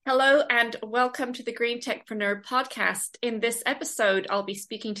Hello and welcome to the Green Techpreneur podcast. In this episode, I'll be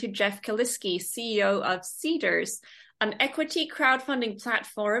speaking to Jeff Kaliski, CEO of Seedrs, an equity crowdfunding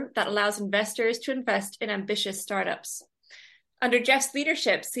platform that allows investors to invest in ambitious startups. Under Jeff's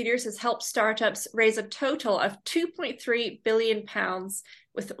leadership, Seedrs has helped startups raise a total of £2.3 billion,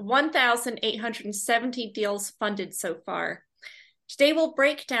 with 1,870 deals funded so far. Today, we'll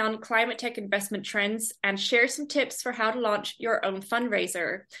break down climate tech investment trends and share some tips for how to launch your own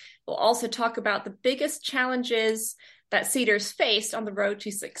fundraiser. We'll also talk about the biggest challenges that Seedrs faced on the road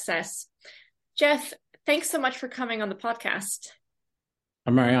to success. Jeff, thanks so much for coming on the podcast.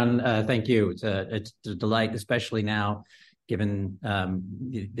 Marianne, thank you. It's a delight, especially now, given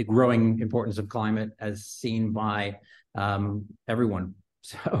the growing importance of climate as seen by everyone.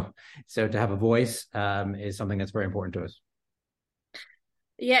 So to have a voice is something that's very important to us.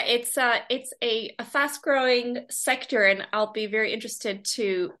 Yeah, it's a fast-growing sector, and I'll be very interested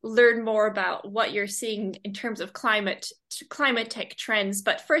to learn more about what you're seeing in terms of climate tech trends.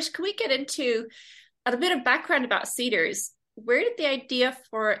 But first, can we get into a bit of background about Seedrs? Where did the idea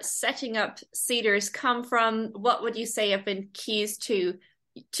for setting up Seedrs come from? What would you say have been keys to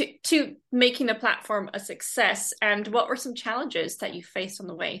making the platform a success, and what were some challenges that you faced on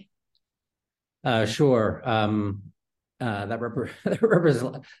the way? Sure. That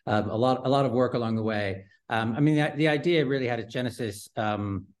represents a lot of work along the way. The idea really had its genesis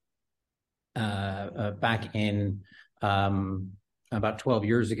back in about 12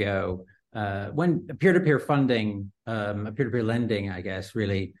 years ago, when peer-to-peer funding, peer-to-peer lending, I guess,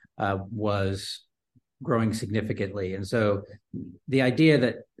 really was growing significantly. And so the idea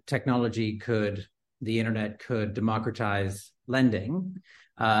that the internet could democratize lending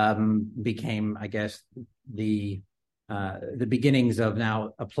became, I guess, the beginnings of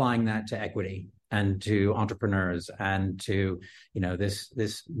now applying that to equity and to entrepreneurs and to,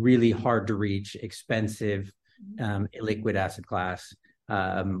 this really hard to reach, expensive, illiquid asset class,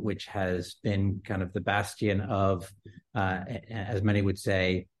 which has been kind of the bastion of, as many would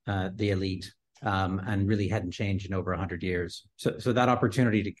say, the elite, and really hadn't changed in over 100 years. So that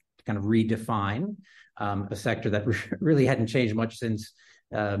opportunity to kind of redefine a sector that really hadn't changed much since,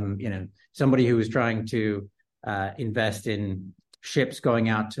 somebody who was trying to invest in ships going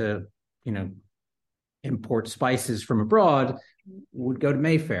out to, import spices from abroad would go to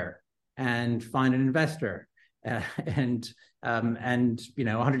Mayfair and find an investor. And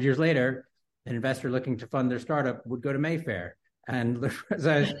 100 years later, an investor looking to fund their startup would go to Mayfair. And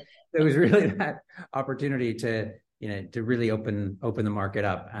so there was really that opportunity to really open the market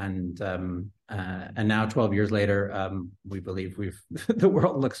up. And now 12 years later, we believe the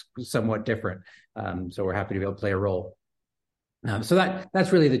world looks somewhat different. So we're happy to be able to play a role. So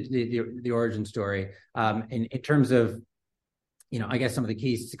that's really the origin story. In terms of, I guess some of the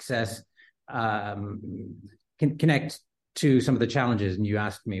keys to success can connect to some of the challenges. And you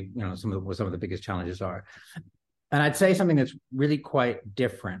asked me, what some of the biggest challenges are. And I'd say something that's really quite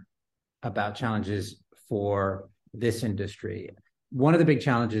different about challenges for this industry. One of the big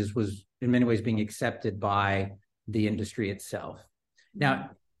challenges was in many ways being accepted by the industry itself.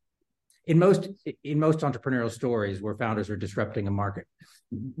 Now, in most entrepreneurial stories where founders are disrupting a market,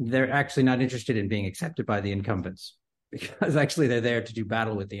 they're actually not interested in being accepted by the incumbents, because actually they're there to do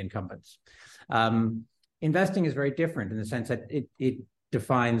battle with the incumbents. Investing is very different in the sense that it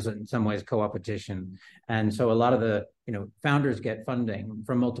defines in some ways co-opetition. And so a lot of the founders get funding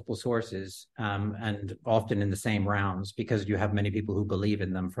from multiple sources, and often in the same rounds, because you have many people who believe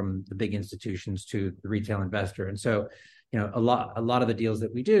in them, from the big institutions to the retail investor. And so a lot of the deals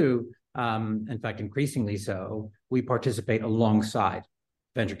that we do, in fact increasingly so, we participate alongside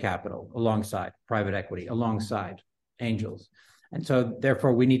venture capital, alongside private equity, alongside angels. And so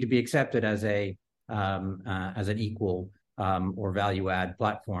therefore we need to be accepted as an equal or value add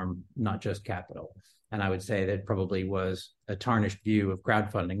platform, not just capital. And I would say that probably was a tarnished view of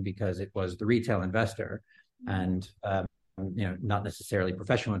crowdfunding, because it was the retail investor and not necessarily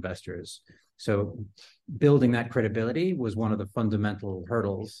professional investors. So building that credibility was one of the fundamental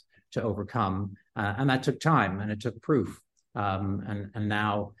hurdles to overcome, and that took time and it took proof. And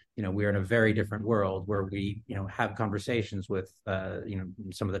now we're in a very different world where we have conversations with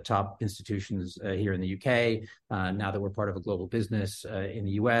some of the top institutions here in the UK, now that we're part of a global business in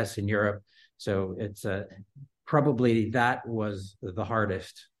the US, in Europe. So it's probably that was the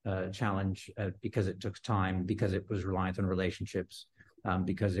hardest challenge, because it took time, because it was reliant on relationships,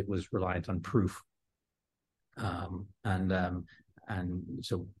 because it was reliant on proof. And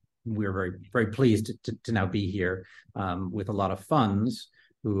so we're very, very pleased to now be here with a lot of funds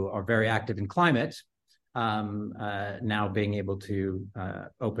who are very active in climate, now being able to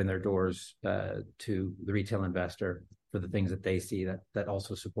open their doors to the retail investor for the things that they see that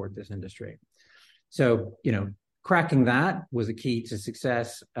also support this industry. So, cracking that was a key to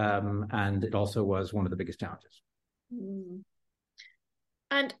success, and it also was one of the biggest challenges.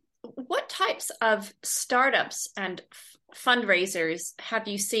 And what types of startups and fundraisers have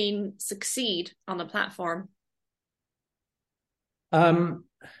you seen succeed on the platform?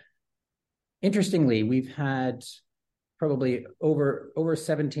 Interestingly, we've had probably over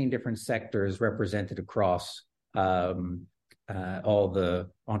 17 different sectors represented across all the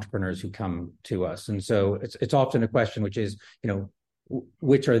entrepreneurs who come to us. And so it's often a question, which is,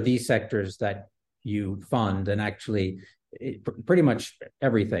 which are these sectors that you fund? And actually, pretty much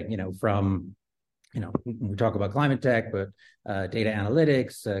everything, from, we talk about climate tech, but data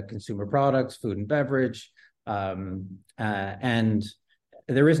analytics, consumer products, food and beverage, and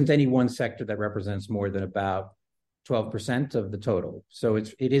there isn't any one sector that represents more than about 12% of the total. So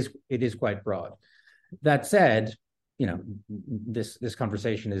it is quite broad. That said, this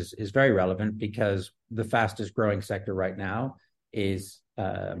conversation is very relevant because the fastest growing sector right now is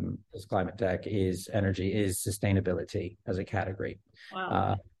climate tech, is energy, is sustainability as a category.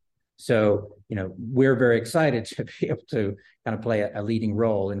 Wow. So, we're very excited to be able to kind of play a leading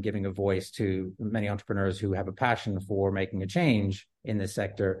role in giving a voice to many entrepreneurs who have a passion for making a change in this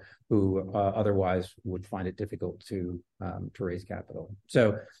sector, who otherwise would find it difficult to raise capital.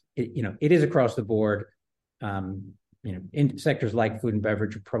 So, it is across the board. In sectors like food and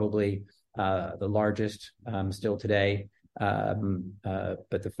beverage are probably the largest still today, but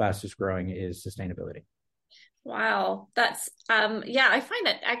the fastest growing is sustainability. Wow, that's I find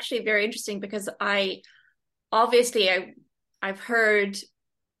that actually very interesting because I've heard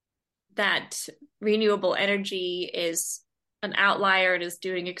that renewable energy is an outlier and is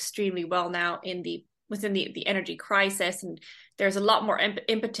doing extremely well now within the energy crisis, and there's a lot more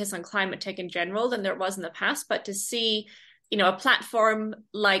impetus on climate tech in general than there was in the past. But to see, a platform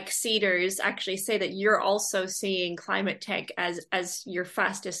like Cedars actually say that you're also seeing climate tech as your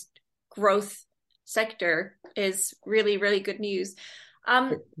fastest growth sector is really, really good news.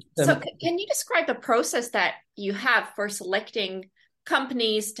 So can you describe the process that you have for selecting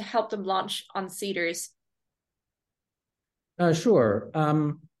companies to help them launch on Cedars? Sure.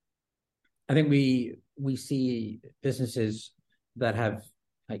 I think we see businesses that have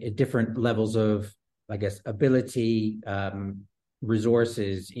different levels of, I guess, ability,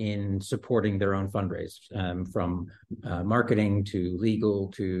 resources in supporting their own fundraise, from marketing to legal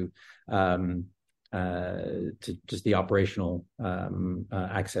to just the operational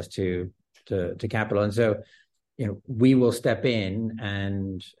access to capital. And so, we will step in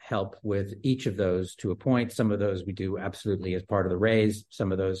and help with each of those to a point. Some of those we do absolutely as part of the raise.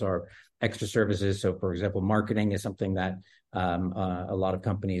 Some of those are extra services. So, for example, marketing is something that a lot of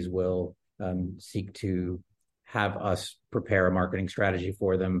companies will seek to have us prepare a marketing strategy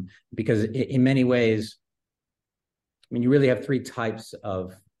for them, because in many ways, you really have three types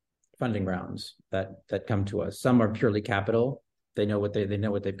of funding rounds that come to us. Some are purely capital. They know what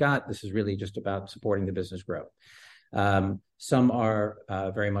they've got. This is really just about supporting the business growth. Some are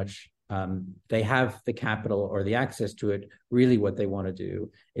very much they have the capital or the access to it. Really, what they want to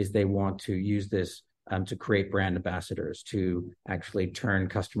do is they want to use this to create brand ambassadors, to actually turn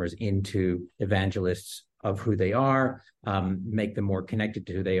customers into evangelists of who they are, make them more connected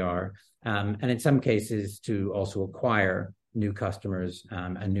to who they are, and in some cases to also acquire new customers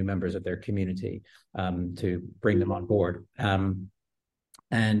and new members of their community, to bring them on board. And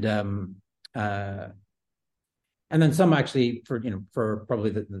then some actually, for probably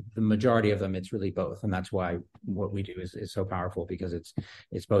the majority of them, it's really both, and that's why what we do is so powerful, because it's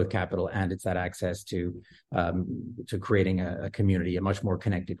both capital and it's that access to creating a community, a much more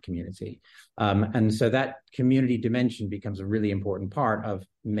connected community, and so that community dimension becomes a really important part of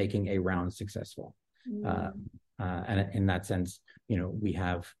making a round successful. And in that sense, we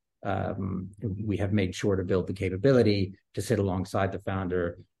have made sure to build the capability to sit alongside the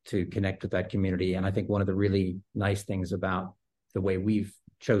founder, to connect with that community. And I think one of the really nice things about the way we've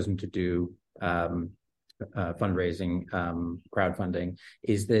chosen to do fundraising, crowdfunding,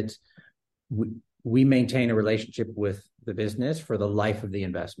 is that we maintain a relationship with the business for the life of the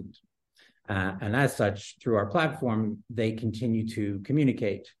investment. And as such, through our platform, they continue to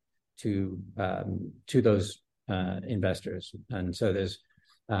communicate to those investors. And so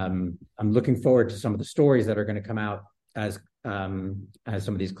I'm looking forward to some of the stories that are going to come out as some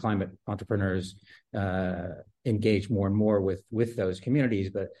of these climate entrepreneurs engage more and more with those communities.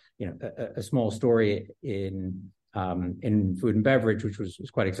 But a small story in In food and beverage, which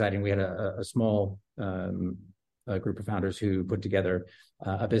was quite exciting. We had a small a group of founders who put together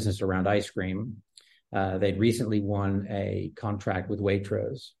a business around ice cream. They'd recently won a contract with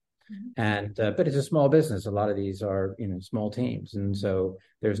Waitrose, and but it's a small business. A lot of these are small teams, and so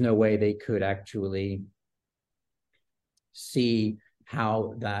there's no way they could actually see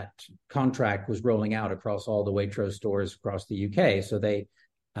how that contract was rolling out across all the Waitrose stores across the UK. So they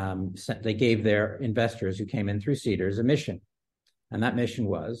gave their investors who came in through Cedars a mission, and that mission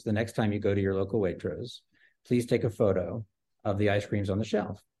was: the next time you go to your local Waitrose, please take a photo of the ice creams on the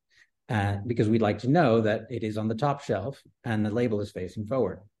shelf, because we'd like to know that it is on the top shelf and the label is facing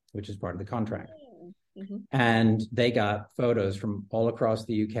forward, which is part of the contract. Mm-hmm. And they got photos from all across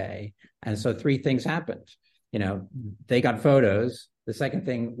the UK, and so three things happened. They got photos. The second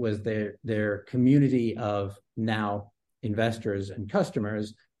thing was their community of now investors and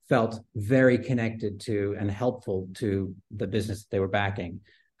customers felt very connected to and helpful to the business they were backing.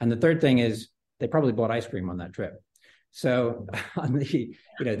 And the third thing is they probably bought ice cream on that trip. So on the,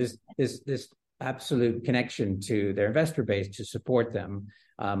 this absolute connection to their investor base to support them,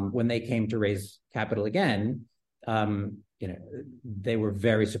 when they came to raise capital again, they were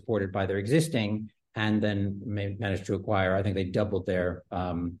very supported by their existing, and then managed to acquire. I think they doubled their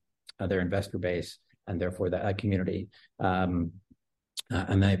investor base, and therefore that community. And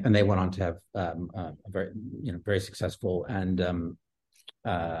they went on to have a very successful and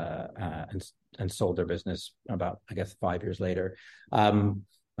sold their business about, I guess, 5 years later,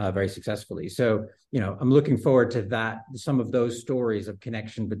 very successfully. So I'm looking forward to that. Some of those stories of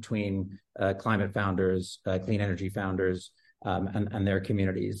connection between climate founders, clean energy founders, and their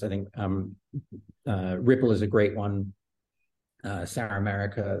communities. I think Ripple is a great one. Sarah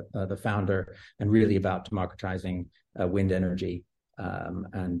America, the founder, and really about democratizing wind energy.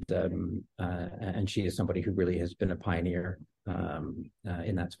 And she is somebody who really has been a pioneer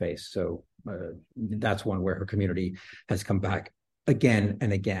in that space. So that's one where her community has come back again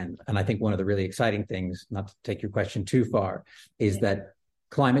and again. And I think one of the really exciting things, not to take your question too far, is that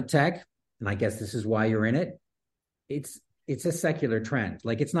climate tech, and I guess this is why you're in it, it's a secular trend.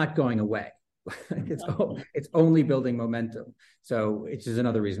 Like, it's not going away. It's only building momentum. So it's just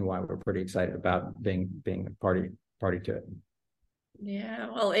another reason why we're pretty excited about being a party to it. Yeah,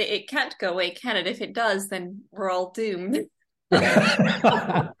 well, it can't go away, can it? If it does, then we're all doomed.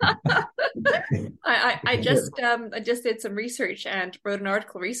 I just did some research and wrote an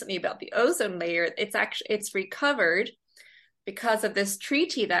article recently about the ozone layer. It's recovered because of this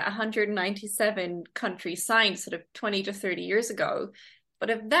treaty that 197 countries signed sort of 20 to 30 years ago. But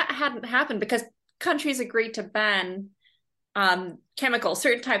if that hadn't happened, because countries agreed to ban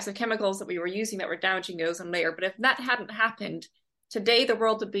certain types of chemicals that we were using that were damaging the ozone layer, but if that hadn't happened, today the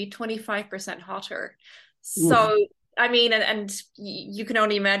world would be 25% hotter. So, I mean, and you can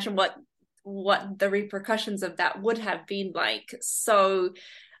only imagine what the repercussions of that would have been like. So,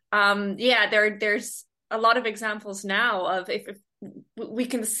 there's a lot of examples now of if we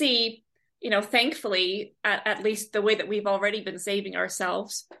can see, thankfully, at least the way that we've already been saving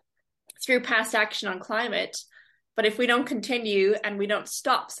ourselves through past action on climate. But if we don't continue and we don't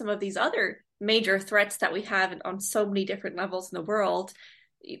stop some of these other major threats that we have on so many different levels in the world,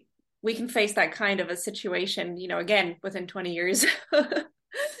 we can face that kind of a situation, again, within 20 years.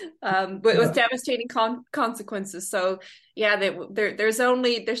 With devastating consequences. So there's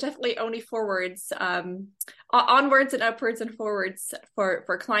definitely only forwards, onwards and upwards and forwards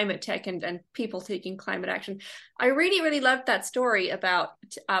for climate tech and people taking climate action. I really, really loved that story about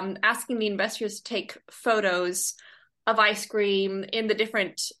asking the investors to take photos of ice cream in the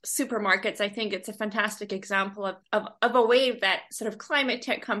different supermarkets. I think it's a fantastic example of a way that sort of climate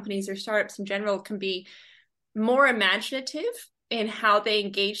tech companies or startups in general can be more imaginative in how they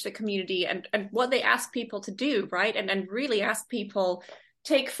engage the community and what they ask people to do, right? And really ask people,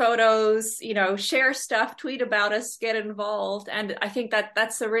 take photos, share stuff, tweet about us, get involved. And I think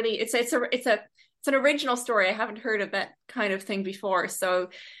that's a really, it's an original story. I haven't heard of that kind of thing before. So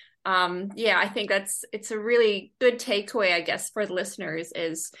I think it's a really good takeaway, I guess, for the listeners,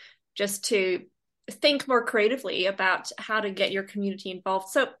 is just to think more creatively about how to get your community involved.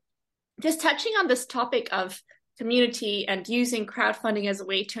 So just touching on this topic of community and using crowdfunding as a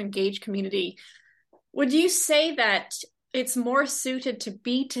way to engage community, would you say that it's more suited to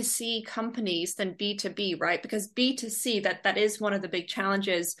B2C companies than B2B, right? Because B2C, that is one of the big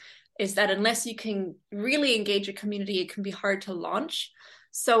challenges, is that unless you can really engage a community, it can be hard to launch.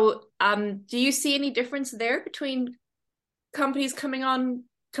 So do you see any difference there between companies coming on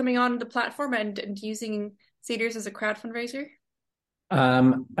the platform and using Cedars as a crowd fundraiser?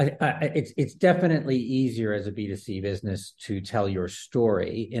 It's definitely easier as a B2C business to tell your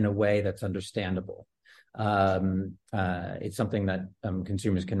story in a way that's understandable. It's something that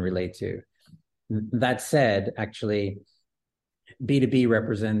consumers can relate to. That said, actually, B2B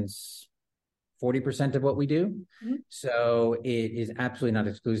represents 40% of what we do. Mm-hmm. So it is absolutely not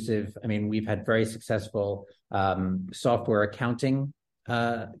exclusive. I mean, we've had very successful software accounting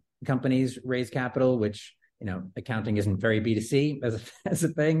companies raise capital, which, accounting isn't very B2C as a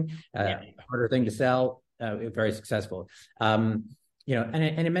thing, harder thing to sell, very successful. And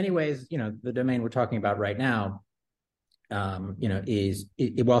in many ways, the domain we're talking about right now,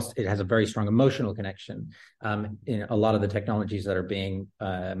 whilst it has a very strong emotional connection, in a lot of the technologies that are being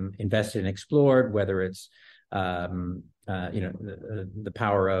invested and explored, whether it's the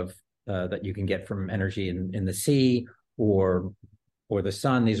power of that you can get from energy in the sea or the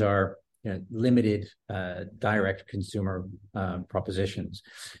sun, these are limited direct consumer propositions.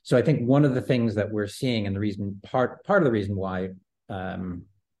 So I think one of the things that we're seeing, and the reason part of the reason why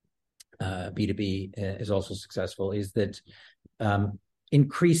B2B is also successful, is that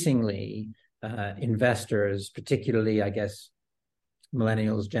increasingly investors, particularly, I guess,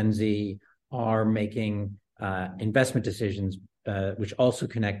 millennials, Gen Z, are making investment decisions which also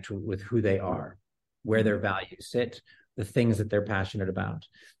connect with who they are, where their values sit, the things that they're passionate about.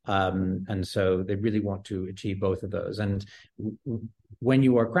 And so they really want to achieve both of those. And when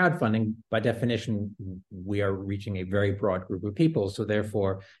you are crowdfunding, by definition, we are reaching a very broad group of people. So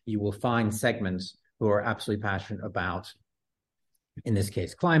therefore, you will find segments who are absolutely passionate about, in this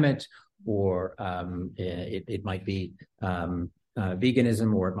case, climate, or it might be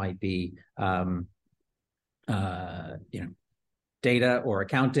veganism, or it might be data or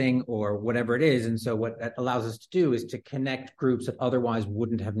accounting or whatever it is. And so what that allows us to do is to connect groups that otherwise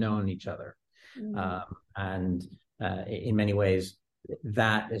wouldn't have known each other. And in many ways,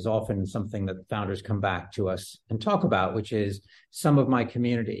 that is often something that founders come back to us and talk about, which is some of my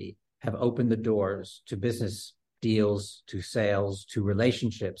community have opened the doors to business deals, to sales, to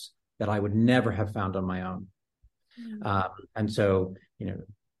relationships that I would never have found on my own. And so,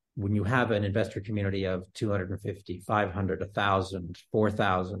 when you have an investor community of 250, 500, 1,000,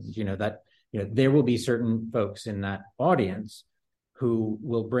 4,000, there will be certain folks in that audience who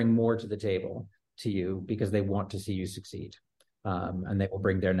will bring more to the table to you because they want to see you succeed. And they will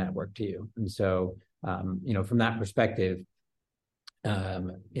bring their network to you. And so, from that perspective,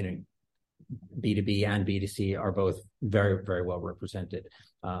 B2B and B2C are both very, very well represented.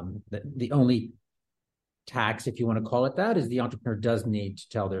 The only tax, if you want to call it that, is the entrepreneur does need to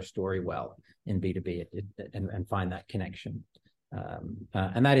tell their story well in B2B and find that connection.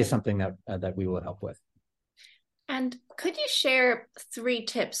 And that is something that we will help with. And could you share 3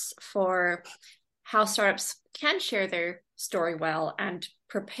 tips for how startups can share their story well and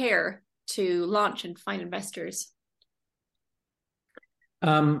prepare to launch and find investors?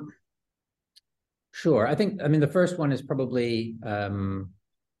 Sure. I mean, the first one is probably in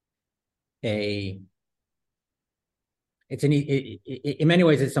many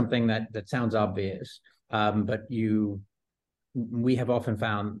ways, it's something that sounds obvious, but we have often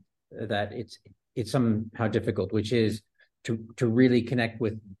found that it's somehow difficult, which is to really connect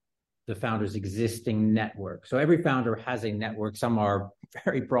with the founder's existing network. So every founder has a network. Some are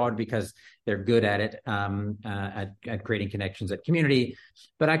very broad because they're good at it, at creating connections at community.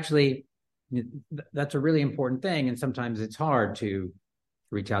 But actually, that's a really important thing. And sometimes it's hard to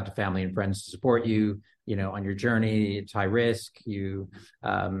reach out to family and friends to support you, on your journey. It's high risk. And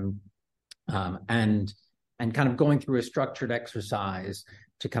kind of going through a structured exercise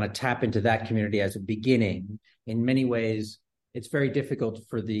to kind of tap into that community as a beginning. In many ways, it's very difficult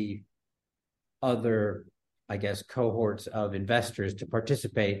for the other, I guess, cohorts of investors to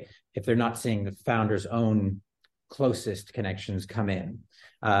participate if they're not seeing the founder's own closest connections come in.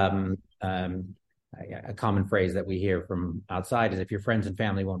 A common phrase that we hear from outside is, if your friends and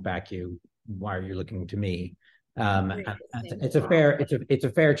family won't back you, why are you looking to me? It's a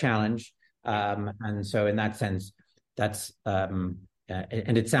fair challenge. And so in that sense, that's, and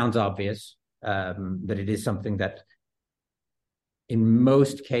it sounds obvious, but it is something that in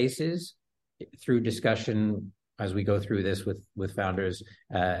most cases, through discussion, as we go through this with founders,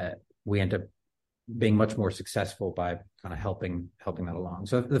 we end up being much more successful by kind of helping that along.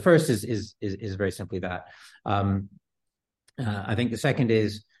 So the first is very simply that. I think the second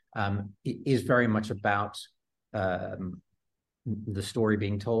is very much about the story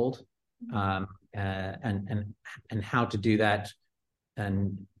being told, and how to do that,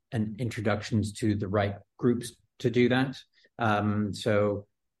 and introductions to the right groups to do that. So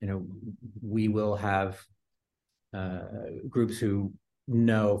we will have groups who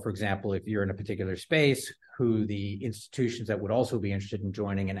know, for example, if you're in a particular space, who the institutions that would also be interested in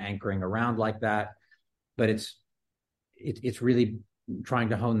joining and anchoring around like that. But it's really trying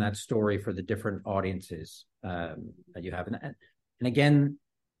to hone that story for the different audiences that you have. And again,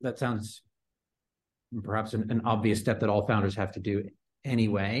 that sounds perhaps an obvious step that all founders have to do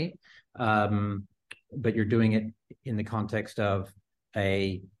anyway. But you're doing it in the context of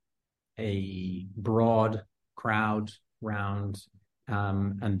a broad crowd round,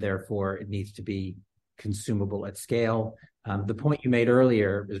 and therefore it needs to be consumable at scale. The point you made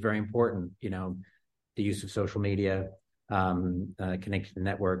earlier is very important. The use of social media, connected to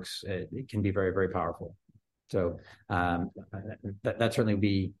networks, it can be very, very powerful. So that certainly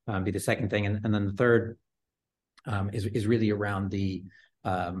be the second thing, and then the third is really around the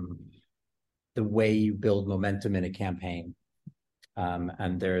way you build momentum in a campaign.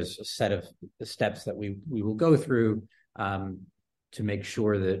 And there's a set of steps that we will go through to make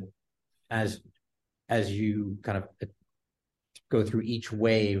sure that as you kind of go through each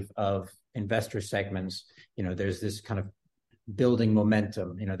wave of investor segments, there's this kind of building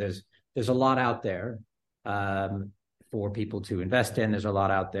momentum. There's a lot out there for people to invest in. There's a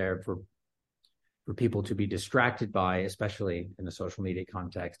lot out there for people to be distracted by, especially in the social media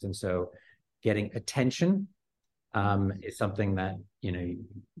context. And so getting attention is something that you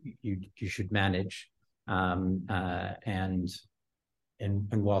should manage, and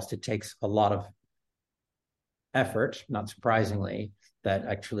whilst it takes a lot of effort, not surprisingly, that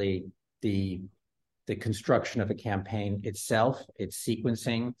actually the construction of a campaign itself, its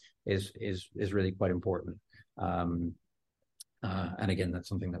sequencing is really quite important. And again, that's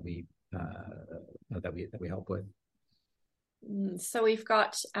something that we help with. So we've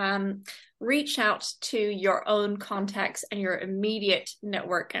got reach out to your own contacts and your immediate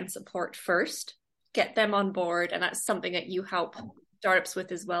network and support first, get them on board. And that's something that you help startups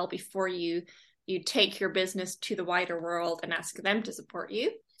with as well before you take your business to the wider world and ask them to support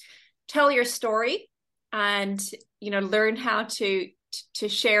you. Tell your story and, learn how to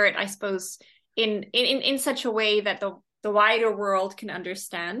share it, I suppose, in such a way that the wider world can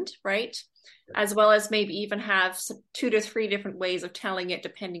understand, right? As well as maybe even have 2 to 3 different ways of telling it,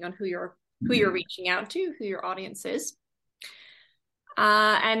 depending on who you're reaching out to, who your audience is.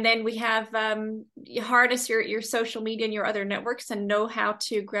 And then we have you harness your social media and your other networks and know how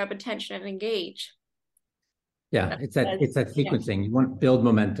to grab attention and engage. Yeah, it's that sequencing. Yeah. You want to build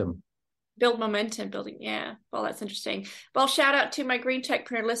momentum. Build momentum, building. Yeah. Well, that's interesting. Well, shout out to my Green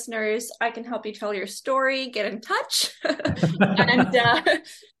Techpreneur listeners. I can help you tell your story, get in touch and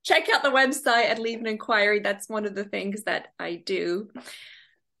check out the website and leave an inquiry. That's one of the things that I do.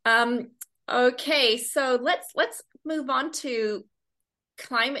 Okay. So let's move on to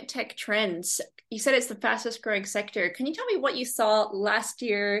climate tech trends. You said it's the fastest growing sector. Can you tell me what you saw last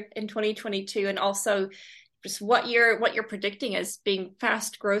year in 2022 and also just what you're predicting as being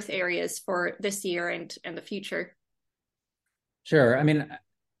fast growth areas for this year and the future? Sure. I mean,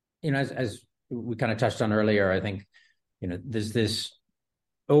 as we kind of touched on earlier, I think, there's this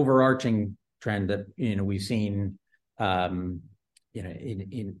overarching trend that, we've seen, in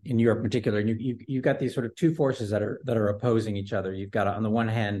Europe in particular. And you've got these sort of two forces that are opposing each other. You've got, on the one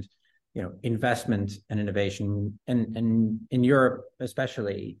hand, investment and innovation, and in Europe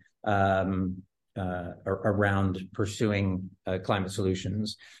especially, around pursuing climate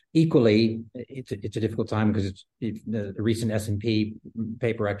solutions. Equally, it's a difficult time because the recent S&P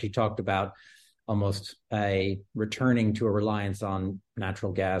paper actually talked about almost a returning to a reliance on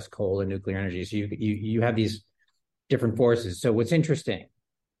natural gas, coal, and nuclear energy. So you have these different forces. So what's interesting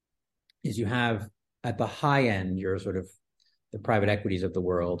is you have at the high end, you're sort of the private equities of the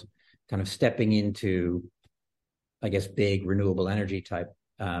world kind of stepping into, I guess, big renewable energy type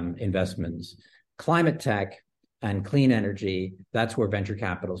investments. Climate tech and clean energy, that's where venture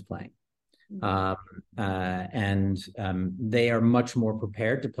capital is playing. And they are much more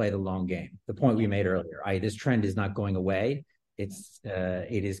prepared to play the long game. The point we made earlier, this trend is not going away. It's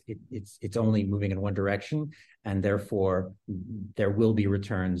only moving in one direction, and therefore there will be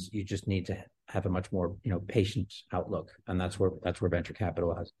returns. You just need to have a much more patient outlook, and that's where venture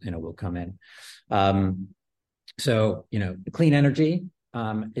capital will come in. So clean energy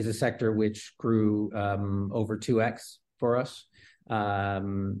is a sector which grew over 2x for us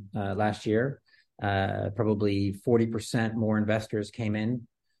last year. Probably 40% more investors came in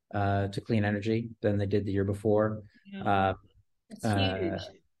to clean energy than they did the year before. Yeah. That's huge.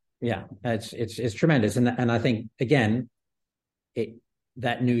 Yeah, it's tremendous, and I think again,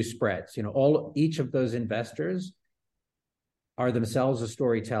 that news spreads. Each of those investors are themselves a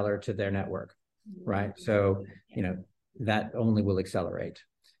storyteller to their network, right? So that only will accelerate.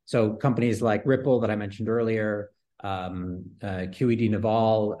 So companies like Ripple that I mentioned earlier, QED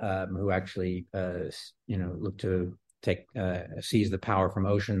Naval, who actually look to seize the power from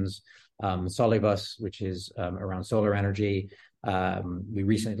oceans, Solivus, which is around solar energy. We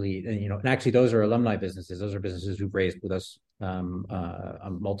recently, and actually those are alumni businesses. Those are businesses who've raised with us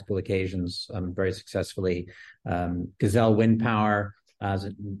on multiple occasions very successfully. Gazelle Wind Power, as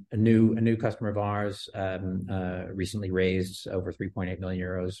a new customer of ours, recently raised over 3.8 million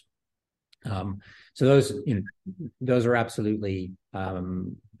euros. So those are absolutely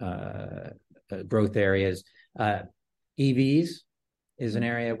growth areas. EVs is an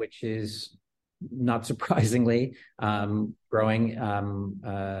area which is not surprisingly growing,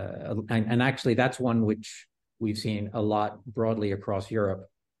 and actually that's one which we've seen a lot broadly across Europe.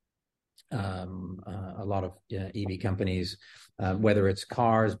 A lot of EV companies, whether it's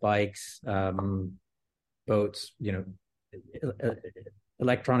cars, bikes, boats,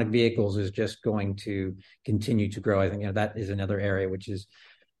 electronic vehicles is just going to continue to grow. I think that is another area which is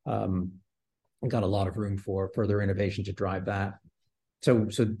got a lot of room for further innovation to drive that. So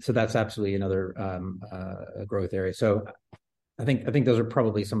that's absolutely another growth area. So I think those are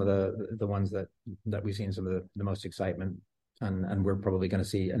probably some of the ones that we've seen some of the most excitement, and we're probably going to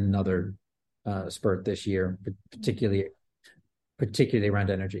see another spurt this year, particularly around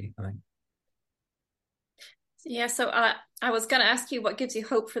energy, I think. Yeah, so I was going to ask you what gives you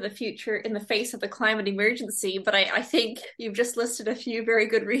hope for the future in the face of the climate emergency, but I think you've just listed a few very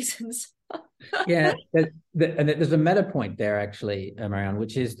good reasons. Yeah, and there's a meta point there, actually, Marianne,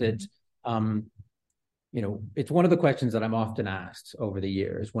 which is that, it's one of the questions that I'm often asked over the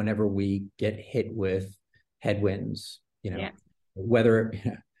years whenever we get hit with headwinds, whether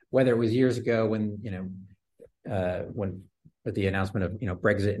it was years ago when with the announcement of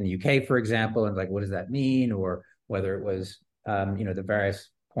Brexit in the UK, for example, and like what does that mean, or whether it was the various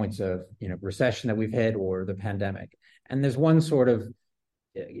points of recession that we've hit or the pandemic. And there's one sort of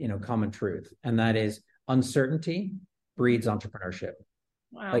common truth, and that is uncertainty breeds entrepreneurship.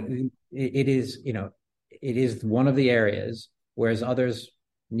 Wow. Like it is one of the areas, whereas others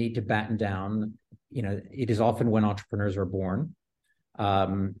need to batten down. It is often when entrepreneurs are born.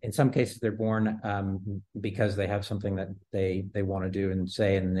 In some cases, they're born because they have something that they want to do and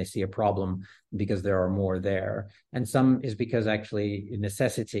say, and they see a problem because there are more there. And some is because actually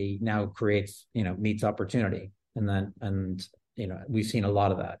necessity now creates, meets opportunity. And we've seen a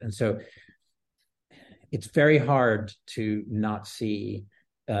lot of that. And so it's very hard to not see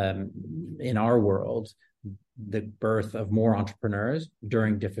in our world the birth of more entrepreneurs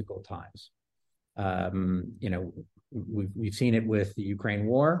during difficult times. We've seen it with the Ukraine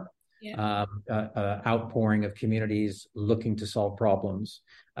war, outpouring of communities looking to solve problems,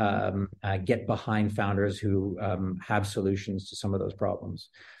 get behind founders who have solutions to some of those problems.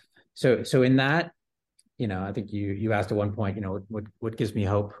 So in that, I think you asked at one point, what gives me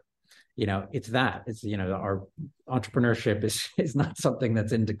hope? It's that. It's our entrepreneurship is not something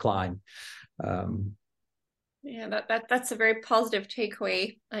that's in decline. Yeah, that's a very positive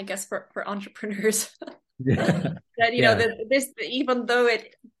takeaway, I guess, for entrepreneurs. Yeah. That this, even though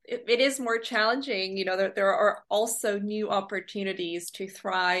it is more challenging, there are also new opportunities to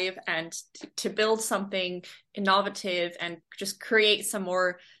thrive and to build something innovative and just create some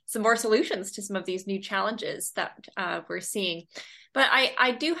more solutions to some of these new challenges that we're seeing. But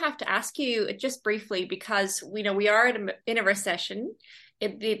I do have to ask you just briefly, because we are in a recession.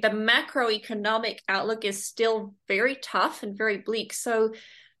 The macroeconomic outlook is still very tough and very bleak. So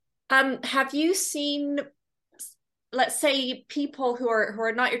have you seen, let's say, people who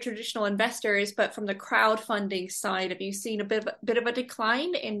are not your traditional investors, but from the crowdfunding side, have you seen a bit of a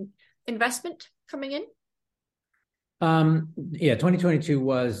decline in investment coming in? 2022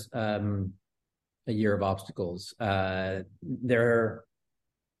 was a year of obstacles. There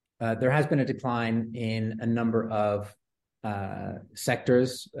has been a decline in a number of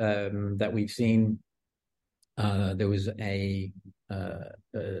sectors that we've seen. There was a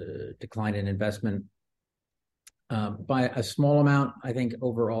decline in investment by a small amount, I think,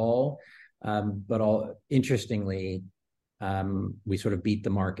 overall. But interestingly, we sort of beat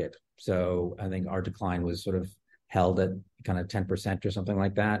the market. So I think our decline was sort of held at kind of 10% or something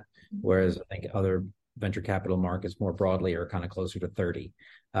like that, whereas I think other venture capital markets more broadly are kind of closer to 30.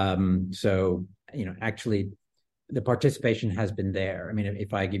 So actually, the participation has been there. I mean,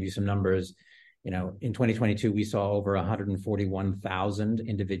 if I give you some numbers, in 2022, we saw over 141,000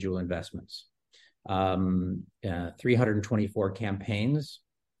 individual investments. 324 campaigns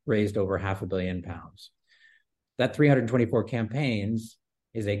raised over £500 million. That 324 campaigns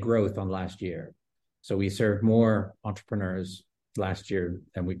is a growth on last year. So we served more entrepreneurs last year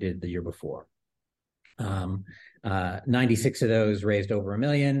than we did the year before. 96 of those raised over $1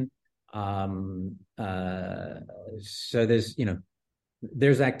 million. So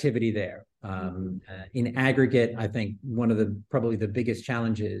there's activity there. In aggregate, I think one of probably the biggest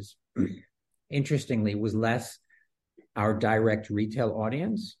challenges, interestingly, was less our direct retail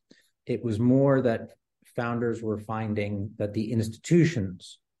audience. It was more that founders were finding that the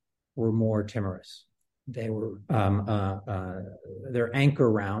institutions were more timorous. They were their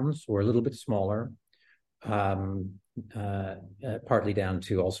anchor rounds were a little bit smaller, partly down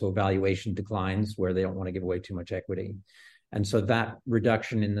to also valuation declines where they don't want to give away too much equity. And so that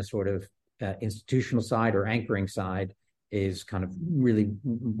reduction in the sort of institutional side or anchoring side is kind of really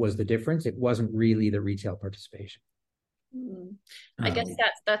was the difference. It wasn't really the retail participation. I guess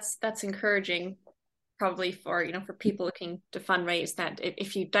that's encouraging, probably for people looking to fundraise, that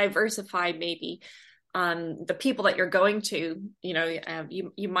if you diversify maybe the people that you're going to,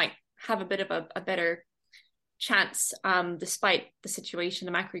 you might have a bit of a better chance despite the situation,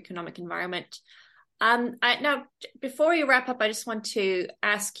 the macroeconomic environment. Now, before we wrap up, I just want to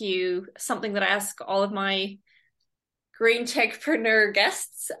ask you something that I ask all of my green techpreneur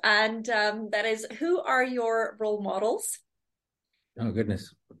guests, and that is, who are your role models? Oh,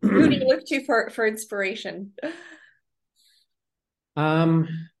 goodness. Who do you look to for inspiration?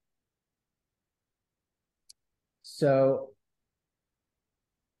 So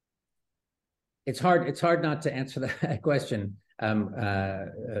it's hard not to answer that question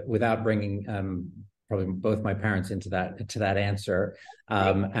without bringing probably both my parents into that answer.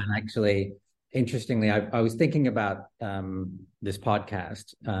 And actually, interestingly, I was thinking about this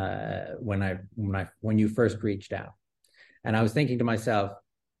podcast when you first reached out, and I was thinking to myself,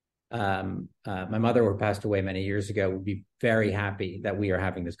 my mother, who passed away many years ago, would be very happy that we are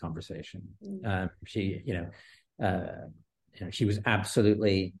having this conversation. She was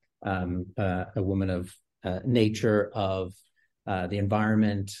absolutely a woman of nature, of the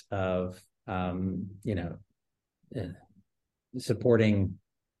environment, of supporting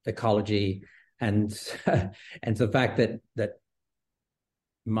ecology, and the fact that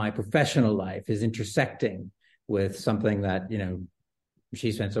my professional life is intersecting with something that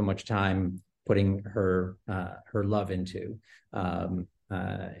she spent so much time putting her love into in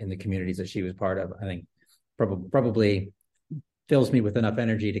the communities that she was part of. I think probably fills me with enough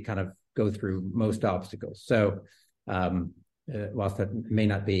energy to kind of go through most obstacles. So whilst that may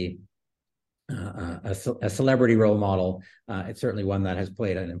not be a celebrity role model, it's certainly one that has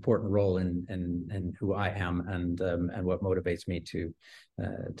played an important role in who I am and what motivates me to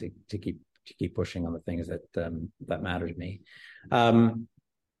keep pushing on the things that matter to me.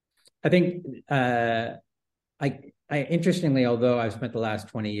 I think I interestingly, although I've spent the last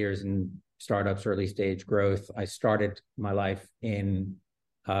 20 years in startups, early stage growth, I started my life in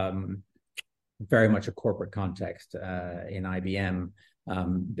very much a corporate context in IBM,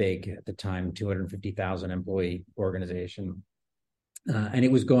 big at the time, 250,000 employee organization. And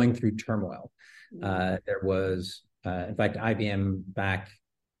it was going through turmoil. There was, in fact, IBM back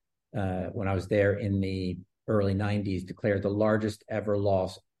when I was there in the early 90s declared the largest ever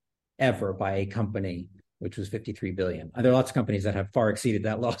loss ever by a company, which was $53 billion. There are lots of companies that have far exceeded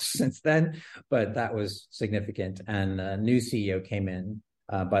that loss since then, but that was significant. And a new CEO came in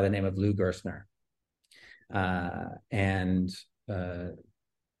by the name of Lou Gerstner. And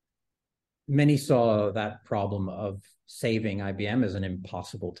many saw that problem of saving IBM as an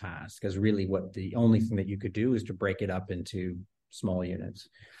impossible task, as really what the only thing that you could do is to break it up into small units.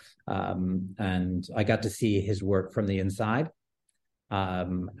 And I got to see his work from the inside.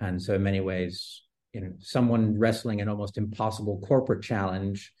 And so in many ways, someone wrestling an almost impossible corporate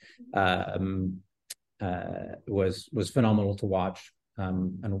challenge was phenomenal to watch.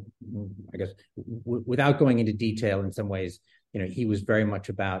 And I guess without going into detail, in some ways, he was very much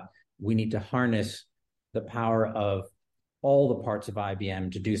about, we need to harness the power of all the parts of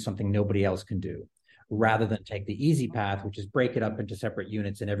IBM to do something nobody else can do, rather than take the easy path, which is break it up into separate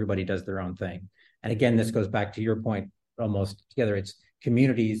units and everybody does their own thing. And again, this goes back to your point almost together. It's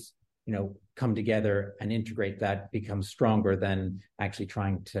communities, come together and integrate, that becomes stronger than actually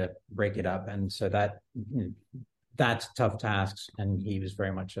trying to break it up. And so that's tough tasks. And he was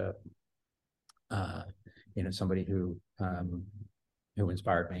very much somebody who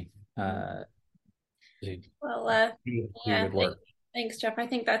inspired me. Thanks, Jeff. I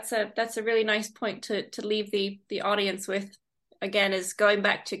think that's a really nice point to leave the audience with. Again, is going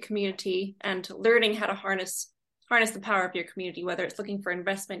back to community and learning how to harness the power of your community, whether it's looking for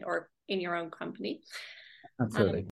investment or in your own company. Absolutely.